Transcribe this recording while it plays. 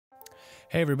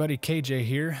Hey everybody, KJ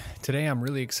here. Today I'm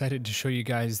really excited to show you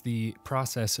guys the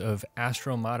process of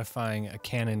astro-modifying a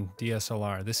Canon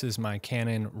DSLR. This is my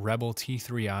Canon Rebel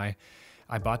T3i.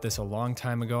 I bought this a long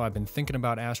time ago. I've been thinking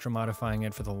about astro-modifying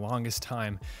it for the longest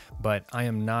time, but I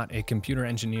am not a computer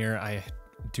engineer. I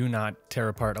do not tear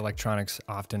apart electronics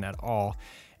often at all,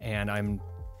 and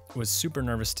was super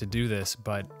nervous to do this,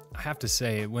 but I have to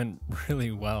say it went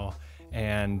really well.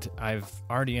 And I've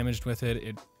already imaged with it.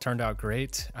 It turned out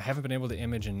great. I haven't been able to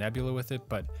image in Nebula with it,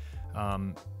 but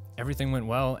everything went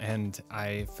well, and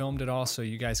I filmed it all so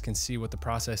you guys can see what the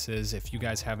process is. If you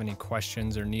guys have any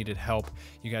questions or needed help,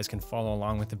 you guys can follow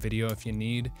along with the video if you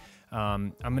need.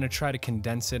 I'm gonna try to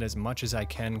condense it as much as I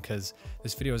can because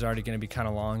this video is already gonna be kind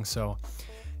of long, so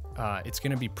it's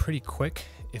gonna be pretty quick.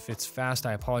 If it's fast,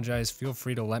 I apologize. Feel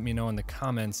free to let me know in the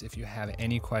comments if you have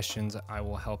any questions. I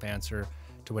will help answer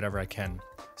to whatever I can.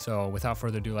 So without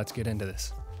further ado, let's get into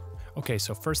this. Okay,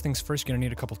 so first things first, you're gonna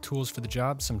need a couple tools for the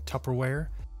job, some Tupperware.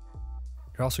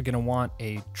 You're also gonna want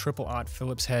a 0.0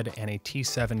 Phillips head and a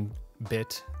T7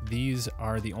 bit. These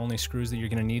are the only screws that you're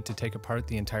gonna need to take apart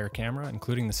the entire camera,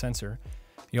 including the sensor.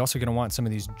 You're also gonna want some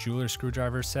of these jeweler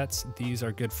screwdriver sets. These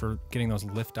are good for getting those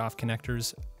lift-off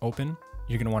connectors open.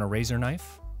 You're gonna want a razor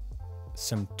knife,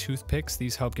 some toothpicks.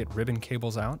 These help get ribbon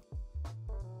cables out.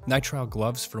 Nitrile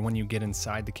gloves for when you get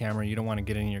inside the camera. You don't want to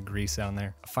get any of your grease down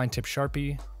there. A fine tip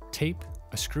Sharpie, tape,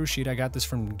 a screw sheet. I got this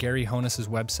from Gary Honus's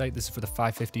website. This is for the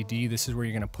 550D. This is where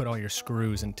you're going to put all your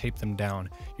screws and tape them down.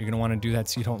 You're going to want to do that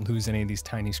so you don't lose any of these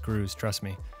tiny screws, trust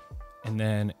me. And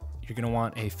then you're going to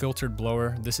want a filtered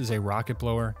blower. This is a rocket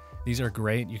blower. These are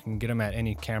great. You can get them at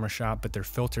any camera shop, but they're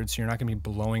filtered, so you're not going to be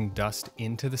blowing dust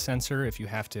into the sensor if you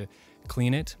have to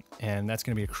clean it, and that's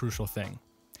going to be a crucial thing.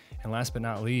 And last but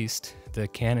not least, the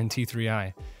Canon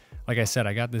T3i. Like I said,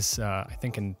 I got this, I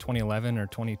think in 2011 or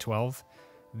 2012.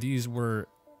 These were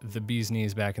the bee's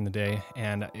knees back in the day,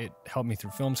 and it helped me through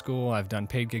film school. I've done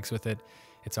paid gigs with it.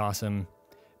 It's awesome.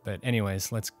 But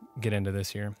anyways, let's get into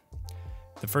this here.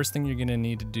 The first thing you're gonna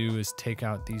need to do is take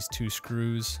out these two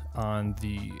screws on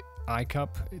the eye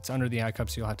cup. It's under the eye cup,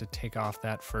 so you'll have to take off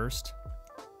that first.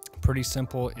 Pretty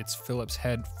simple. It's Phillips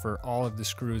head for all of the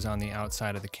screws on the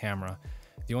outside of the camera.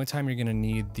 The only time you're going to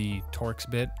need the Torx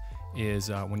bit is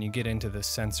when you get into the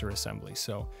sensor assembly.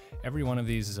 So every one of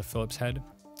these is a Phillips head.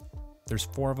 There's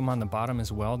 4 of them on the bottom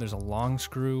as well. There's a long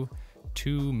screw,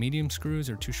 2 medium screws,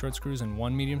 or 2 short screws and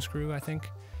 1 medium screw, I think.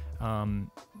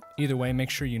 Either way,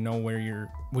 make sure you know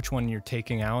which one you're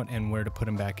taking out and where to put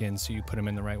them back in so you put them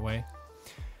in the right way.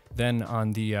 Then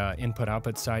on the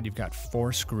input-output side, you've got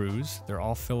 4 screws. They're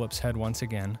all Phillips head once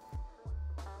again.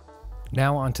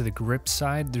 Now onto the grip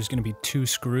side, there's going to be 2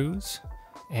 screws,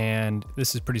 and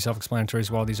this is pretty self-explanatory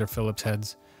as well. These are Phillips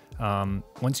heads.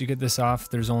 Once you get this off,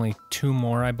 there's only 2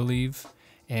 more, I believe,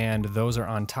 and those are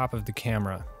on top of the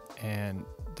camera. And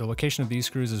the location of these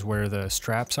screws is where the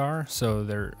straps are, so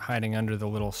they're hiding under the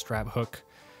little strap hook.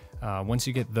 Once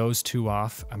you get those 2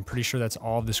 off, I'm pretty sure that's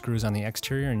all of the screws on the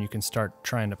exterior, and you can start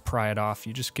trying to pry it off.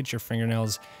 You just get your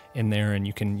fingernails in there, and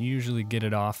you can usually get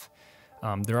it off.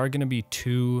 There are going to be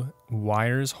 2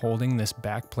 wires holding this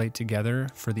back plate together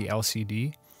for the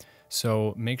LCD,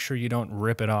 so make sure you don't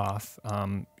rip it off.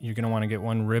 You're going to want to get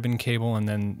one ribbon cable and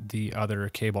then the other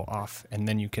cable off, and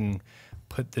then you can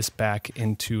put this back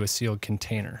into a sealed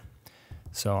container.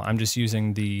 So I'm just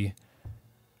using the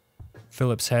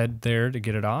Phillips head there to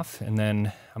get it off, and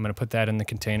then I'm going to put that in the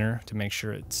container to make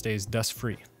sure it stays dust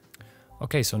free.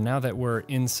 Okay, so now that we're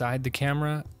inside the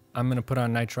camera, I'm going to put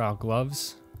on nitrile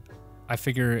gloves. I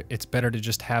figure it's better to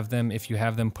just have them. If you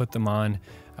have them, put them on.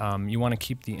 You want to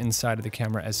keep the inside of the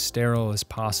camera as sterile as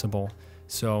possible.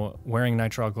 So wearing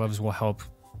nitrile gloves will help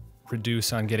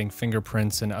reduce on getting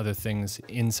fingerprints and other things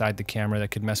inside the camera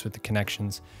that could mess with the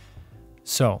connections.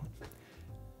 So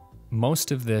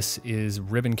most of this is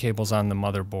ribbon cables on the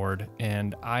motherboard,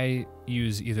 and I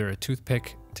use either a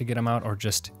toothpick to get them out or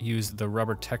just use the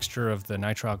rubber texture of the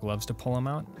nitrile gloves to pull them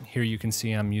out. Here you can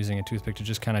see I'm using a toothpick to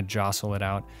just kind of jostle it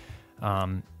out.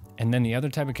 And then the other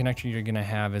type of connector you're going to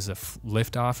have is a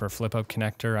lift-off or flip-up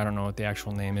connector. I don't know what the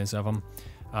actual name is of them,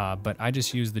 but I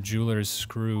just use the jeweler's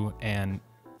screwdriver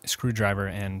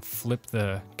and flip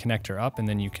the connector up, and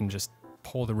then you can just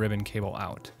pull the ribbon cable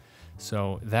out.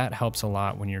 So that helps a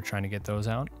lot when you're trying to get those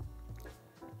out.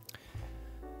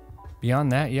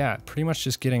 Beyond that, yeah, pretty much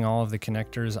just getting all of the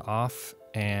connectors off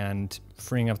and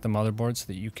freeing up the motherboard so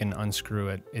that you can unscrew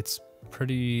it. It's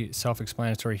pretty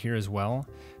self-explanatory here as well.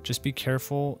 Just be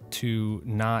careful to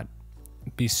not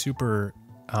be super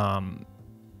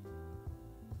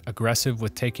aggressive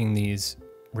with taking these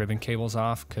ribbon cables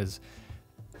off, because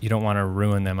you don't want to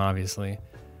ruin them, obviously.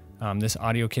 This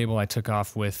audio cable I took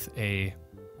off with a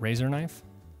razor knife.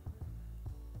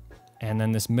 And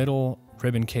then this middle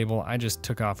ribbon cable I just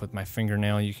took off with my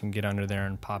fingernail. You can get under there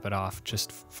and pop it off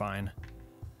just fine.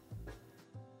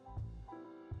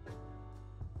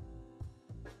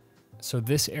 So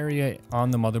this area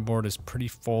on the motherboard is pretty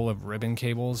full of ribbon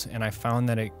cables, and I found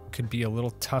that it could be a little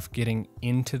tough getting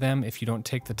into them if you don't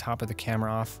take the top of the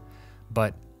camera off,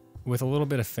 but with a little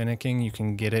bit of finicking you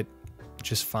can get it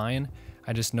just fine.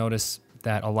 I just noticed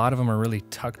that a lot of them are really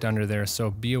tucked under there,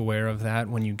 so be aware of that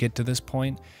when you get to this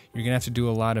point. You're gonna have to do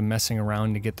a lot of messing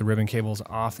around to get the ribbon cables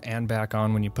off and back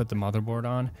on when you put the motherboard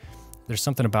on. There's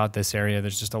something about this area,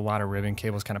 there's just a lot of ribbon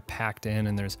cables kind of packed in,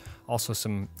 and there's also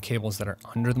some cables that are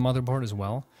under the motherboard as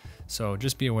well. So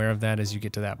just be aware of that as you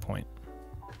get to that point.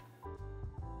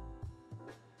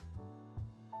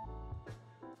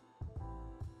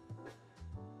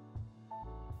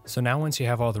 So now once you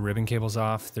have all the ribbon cables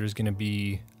off, there's going to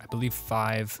be, I believe,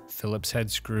 5 Phillips head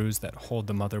screws that hold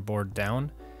the motherboard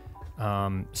down.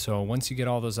 So once you get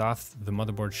all those off, the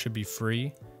motherboard should be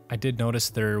free. I did notice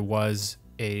there was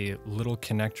a little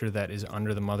connector that is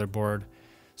under the motherboard.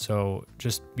 So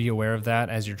just be aware of that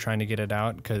as you're trying to get it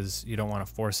out, because you don't want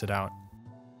to force it out.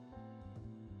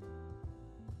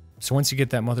 So once you get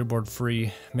that motherboard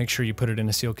free, make sure you put it in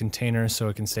a sealed container so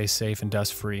it can stay safe and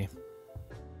dust free.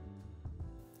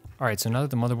 All right, so now that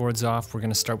the motherboard's off, we're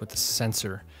gonna start with the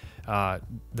sensor.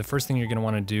 The first thing you're gonna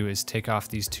wanna do is take off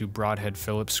these 2 broadhead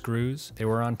Phillips screws. They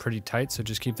were on pretty tight, so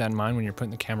just keep that in mind when you're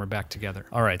putting the camera back together.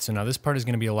 All right, so now this part is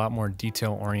gonna be a lot more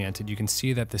detail oriented. You can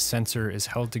see that the sensor is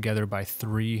held together by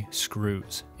 3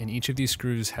 screws, and each of these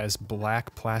screws has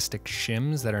black plastic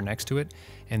shims that are next to it,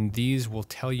 and these will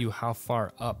tell you how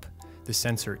far up the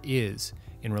sensor is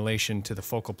in relation to the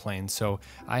focal plane. So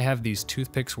I have these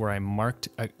toothpicks where I marked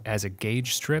as a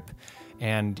gauge strip,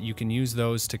 and you can use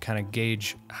those to kind of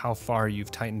gauge how far you've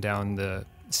tightened down the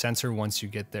sensor once you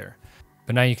get there.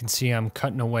 But now you can see I'm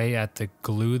cutting away at the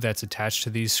glue that's attached to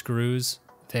these screws.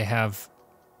 They have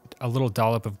a little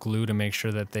dollop of glue to make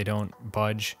sure that they don't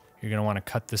budge. You're gonna wanna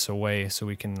cut this away so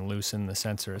we can loosen the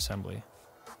sensor assembly.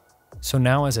 So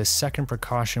now, as a second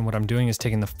precaution, what I'm doing is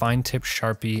taking the fine tip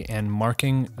Sharpie and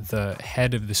marking the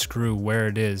head of the screw where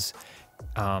it is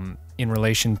in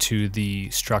relation to the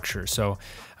structure. So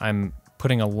I'm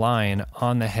putting a line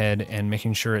on the head and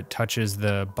making sure it touches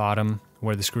the bottom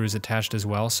where the screw is attached as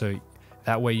well. So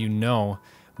that way, you know,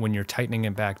 when you're tightening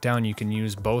it back down, you can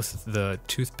use both the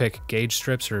toothpick gauge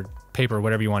strips or paper,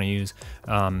 whatever you want to use.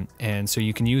 And so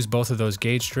you can use both of those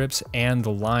gauge strips and the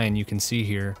line you can see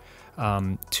here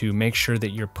to make sure that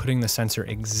you're putting the sensor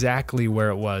exactly where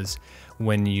it was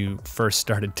when you first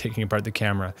started taking apart the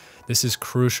camera. This is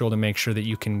crucial to make sure that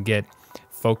you can get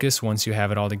focus once you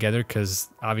have it all together, because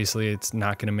obviously it's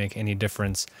not going to make any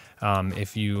difference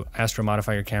if you Astro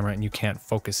modify your camera and you can't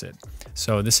focus it.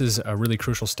 So this is a really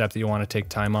crucial step that you want to take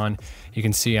time on. You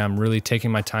can see I'm really taking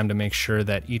my time to make sure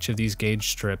that each of these gauge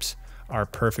strips are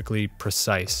perfectly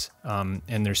precise.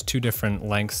 And there's 2 different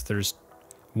lengths. There's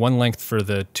one length for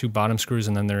the 2 bottom screws,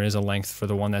 and then there is a length for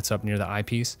the one that's up near the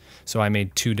eyepiece. So I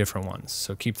made 2 different ones,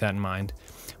 so keep that in mind.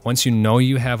 Once you know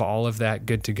you have all of that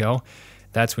good to go,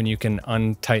 that's when you can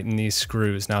untighten these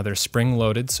screws. Now they're spring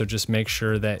loaded, so just make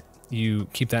sure that you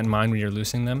keep that in mind when you're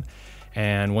loosening them.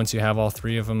 And once you have all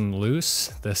 3 of them loose,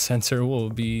 the sensor will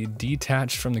be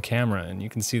detached from the camera. And you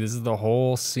can see this is the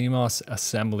whole CMOS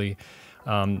assembly.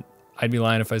 I'd be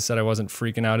lying if I said I wasn't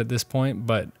freaking out at this point,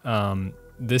 but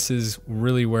this is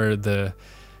really where the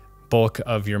bulk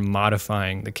of your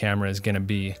modifying the camera is going to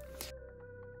be.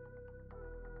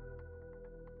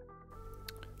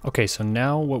 Okay, so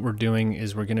now what we're doing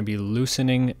is we're going to be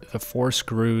loosening the 4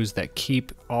 screws that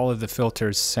keep all of the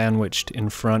filters sandwiched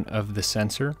in front of the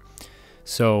sensor.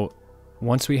 So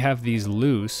once we have these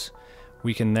loose,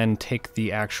 we can then take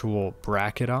the actual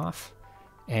bracket off,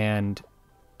 and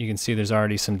you can see there's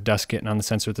already some dust getting on the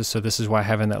sensor. So this is why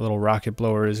having that little rocket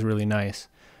blower is really nice.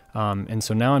 And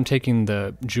so now I'm taking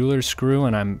the jeweler's screw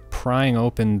and I'm prying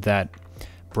open that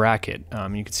bracket.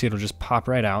 You can see it'll just pop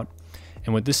right out.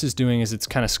 And what this is doing is it's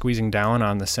kind of squeezing down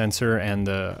on the sensor and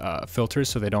the filters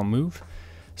so they don't move.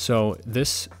 So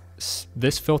this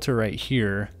filter right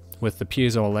here with the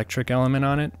piezoelectric element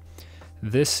on it,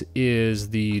 this is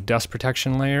the dust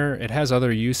protection layer. It has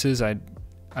other uses,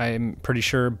 I'm pretty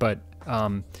sure, but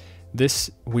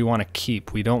this we want to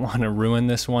keep. We don't want to ruin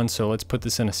this one, so let's put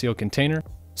this in a sealed container.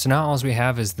 So now all we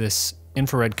have is this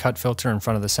infrared cut filter in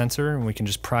front of the sensor, and we can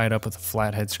just pry it up with a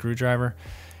flathead screwdriver,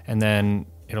 and then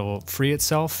it'll free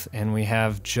itself, and we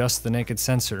have just the naked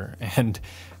sensor. And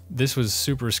This was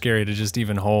super scary to just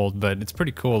even hold, but it's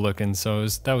pretty cool looking, so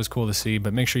that was cool to see.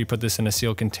 But make sure you put this in a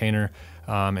sealed container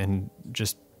and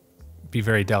just be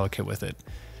very delicate with it.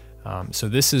 So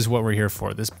this is what we're here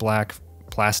for, this black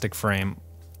plastic frame.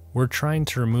 We're trying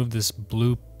to remove this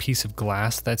blue piece of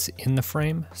glass that's in the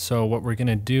frame. So what we're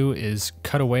gonna do is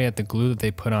cut away at the glue that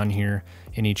they put on here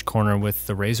in each corner with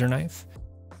the razor knife.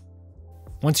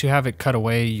 Once you have it cut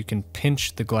away, you can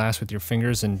pinch the glass with your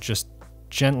fingers and just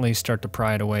gently start to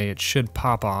pry it away. It should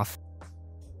pop off.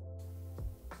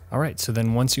 All right, so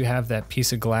then once you have that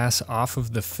piece of glass off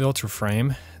of the filter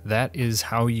frame, that is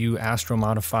how you Astro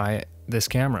modify this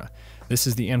camera. This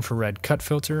is the infrared cut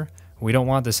filter. We don't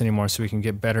want this anymore so we can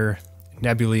get better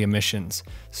nebulae emissions.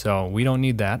 So we don't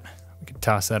need that. We can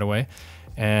toss that away.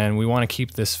 And we want to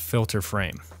keep this filter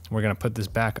frame. We're going to put this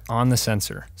back on the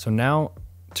sensor. So now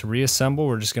to reassemble,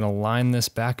 we're just going to line this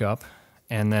back up.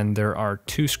 And then there are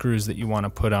 2 screws that you want to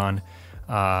put on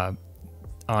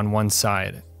one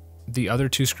side. The other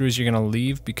 2 screws you're going to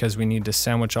leave because we need to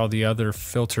sandwich all the other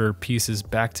filter pieces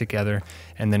back together,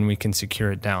 and then we can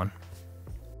secure it down.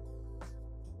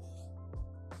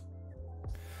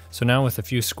 So now with a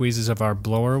few squeezes of our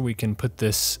blower, we can put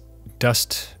this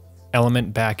dust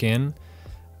element back in.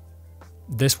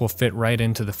 This will fit right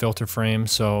into the filter frame.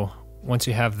 So once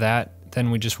you have that, then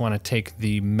we just want to take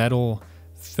the metal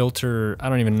filter, I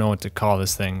don't even know what to call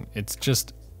this thing. It's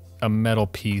just a metal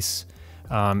piece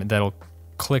that'll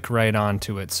click right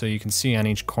onto it. So you can see on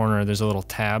each corner there's a little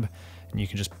tab, and you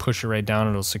can just push it right down,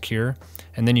 it'll secure.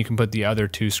 And then you can put the other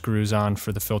 2 screws on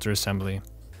for the filter assembly.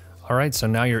 All right, so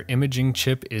now your imaging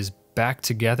chip is back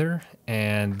together,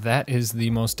 and that is the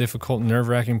most difficult,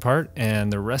 nerve-wracking part,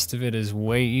 and the rest of it is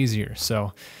way easier.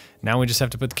 So now we just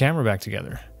have to put the camera back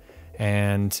together.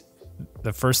 And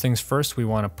the first things first, we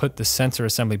want to put the sensor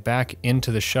assembly back into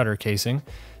the shutter casing.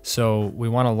 So we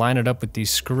want to line it up with these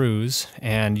screws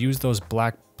and use those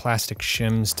black plastic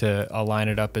shims to align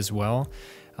it up as well.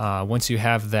 Once you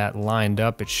have that lined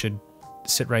up, it should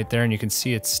sit right there, and you can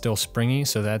see it's still springy,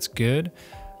 so that's good.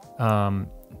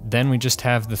 Then we just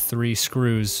have the 3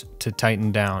 screws to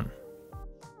tighten down.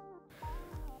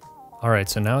 All right,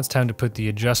 so now it's time to put the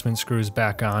adjustment screws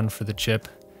back on for the chip.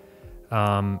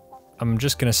 I'm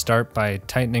just gonna start by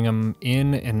tightening them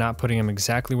in and not putting them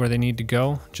exactly where they need to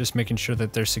go, just making sure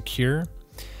that they're secure.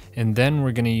 And then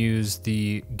we're gonna use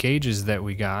the gauges that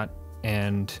we got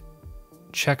and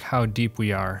check how deep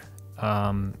we are.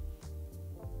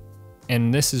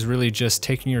 And this is really just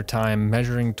taking your time,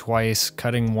 measuring twice,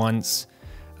 cutting once.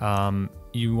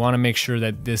 You wanna make sure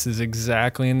that this is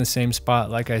exactly in the same spot,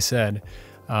 like I said,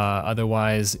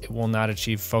 otherwise it will not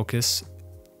achieve focus.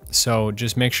 So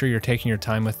just make sure you're taking your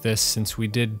time with this. Since we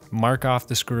did mark off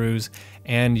the screws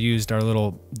and used our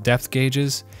little depth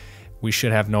gauges, we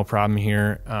should have no problem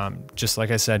here. Just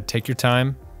like I said, take your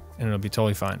time and it'll be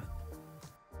totally fine.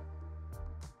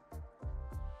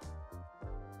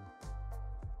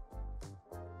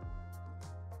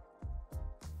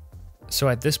 So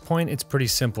at this point, it's pretty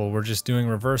simple. We're just doing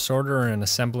reverse order and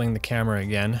assembling the camera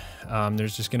again.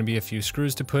 There's just gonna be a few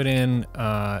screws to put in,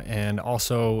 and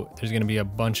also there's gonna be a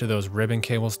bunch of those ribbon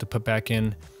cables to put back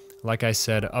in. Like I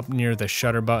said, up near the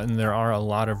shutter button, there are a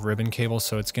lot of ribbon cables,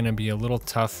 so it's gonna be a little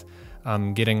tough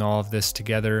getting all of this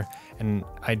together. And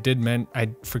I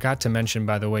forgot to mention,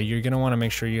 by the way, you're gonna wanna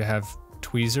make sure you have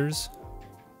tweezers.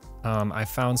 I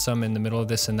found some in the middle of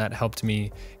this, and that helped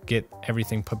me get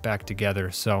everything put back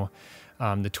together. So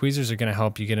the tweezers are going to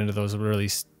help you get into those really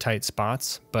tight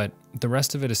spots, but the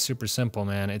rest of it is super simple,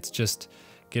 man. It's just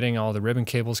getting all the ribbon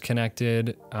cables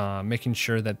connected, making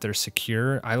sure that they're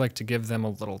secure. I like to give them a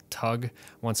little tug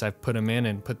once I've put them in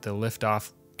and put the lift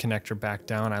off connector back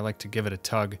down. I like to give it a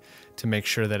tug to make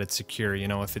sure that it's secure. You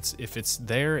know, if it's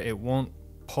there, it won't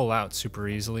pull out super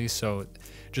easily. So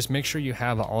just make sure you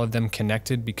have all of them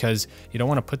connected, because you don't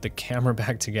want to put the camera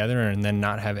back together and then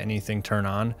not have anything turn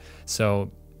on.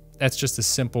 So that's just a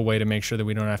simple way to make sure that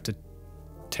we don't have to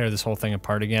tear this whole thing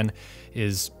apart again,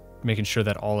 is making sure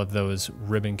that all of those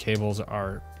ribbon cables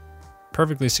are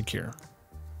perfectly secure.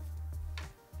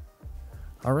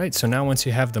 All right, so now once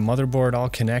you have the motherboard all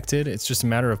connected, it's just a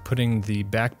matter of putting the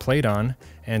back plate on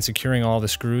and securing all the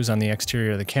screws on the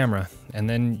exterior of the camera, and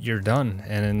then you're done.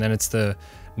 And then it's the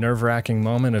nerve-wracking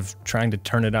moment of trying to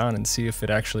turn it on and see if it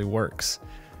actually works.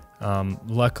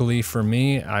 Luckily for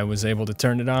me, I was able to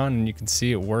turn it on, and you can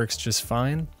see it works just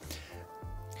fine.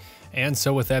 And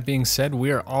so with that being said,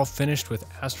 we are all finished with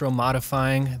Astro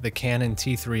modifying the Canon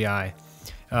T3i.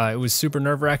 It was super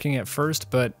nerve-wracking at first,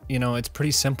 but you know, it's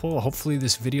pretty simple. Hopefully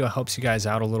this video helps you guys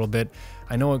out a little bit.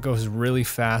 I know it goes really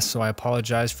fast, so I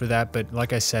apologize for that, but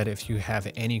like I said, if you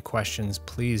have any questions,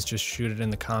 please just shoot it in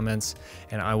the comments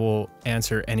and I will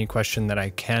answer any question that I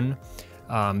can.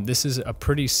 This is a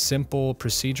pretty simple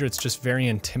procedure. It's just very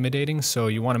intimidating, so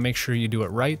you want to make sure you do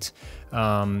it right.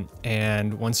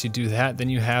 And once you do that, then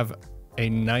you have a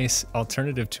nice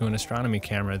alternative to an astronomy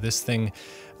camera. This thing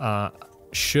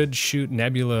should shoot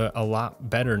Nebula a lot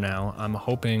better now. I'm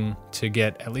hoping to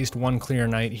get at least one clear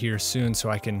night here soon so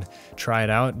I can try it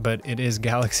out, but it is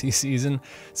galaxy season,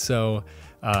 so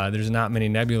there's not many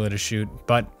Nebula to shoot.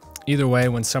 But either way,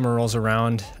 when summer rolls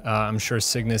around, I'm sure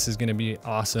Cygnus is going to be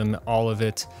awesome, all of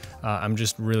it. I'm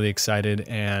just really excited,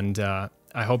 and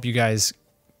I hope you guys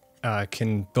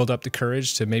can build up the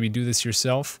courage to maybe do this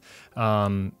yourself.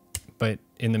 But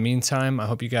in the meantime, I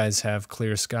hope you guys have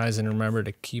clear skies, and remember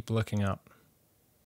to keep looking up.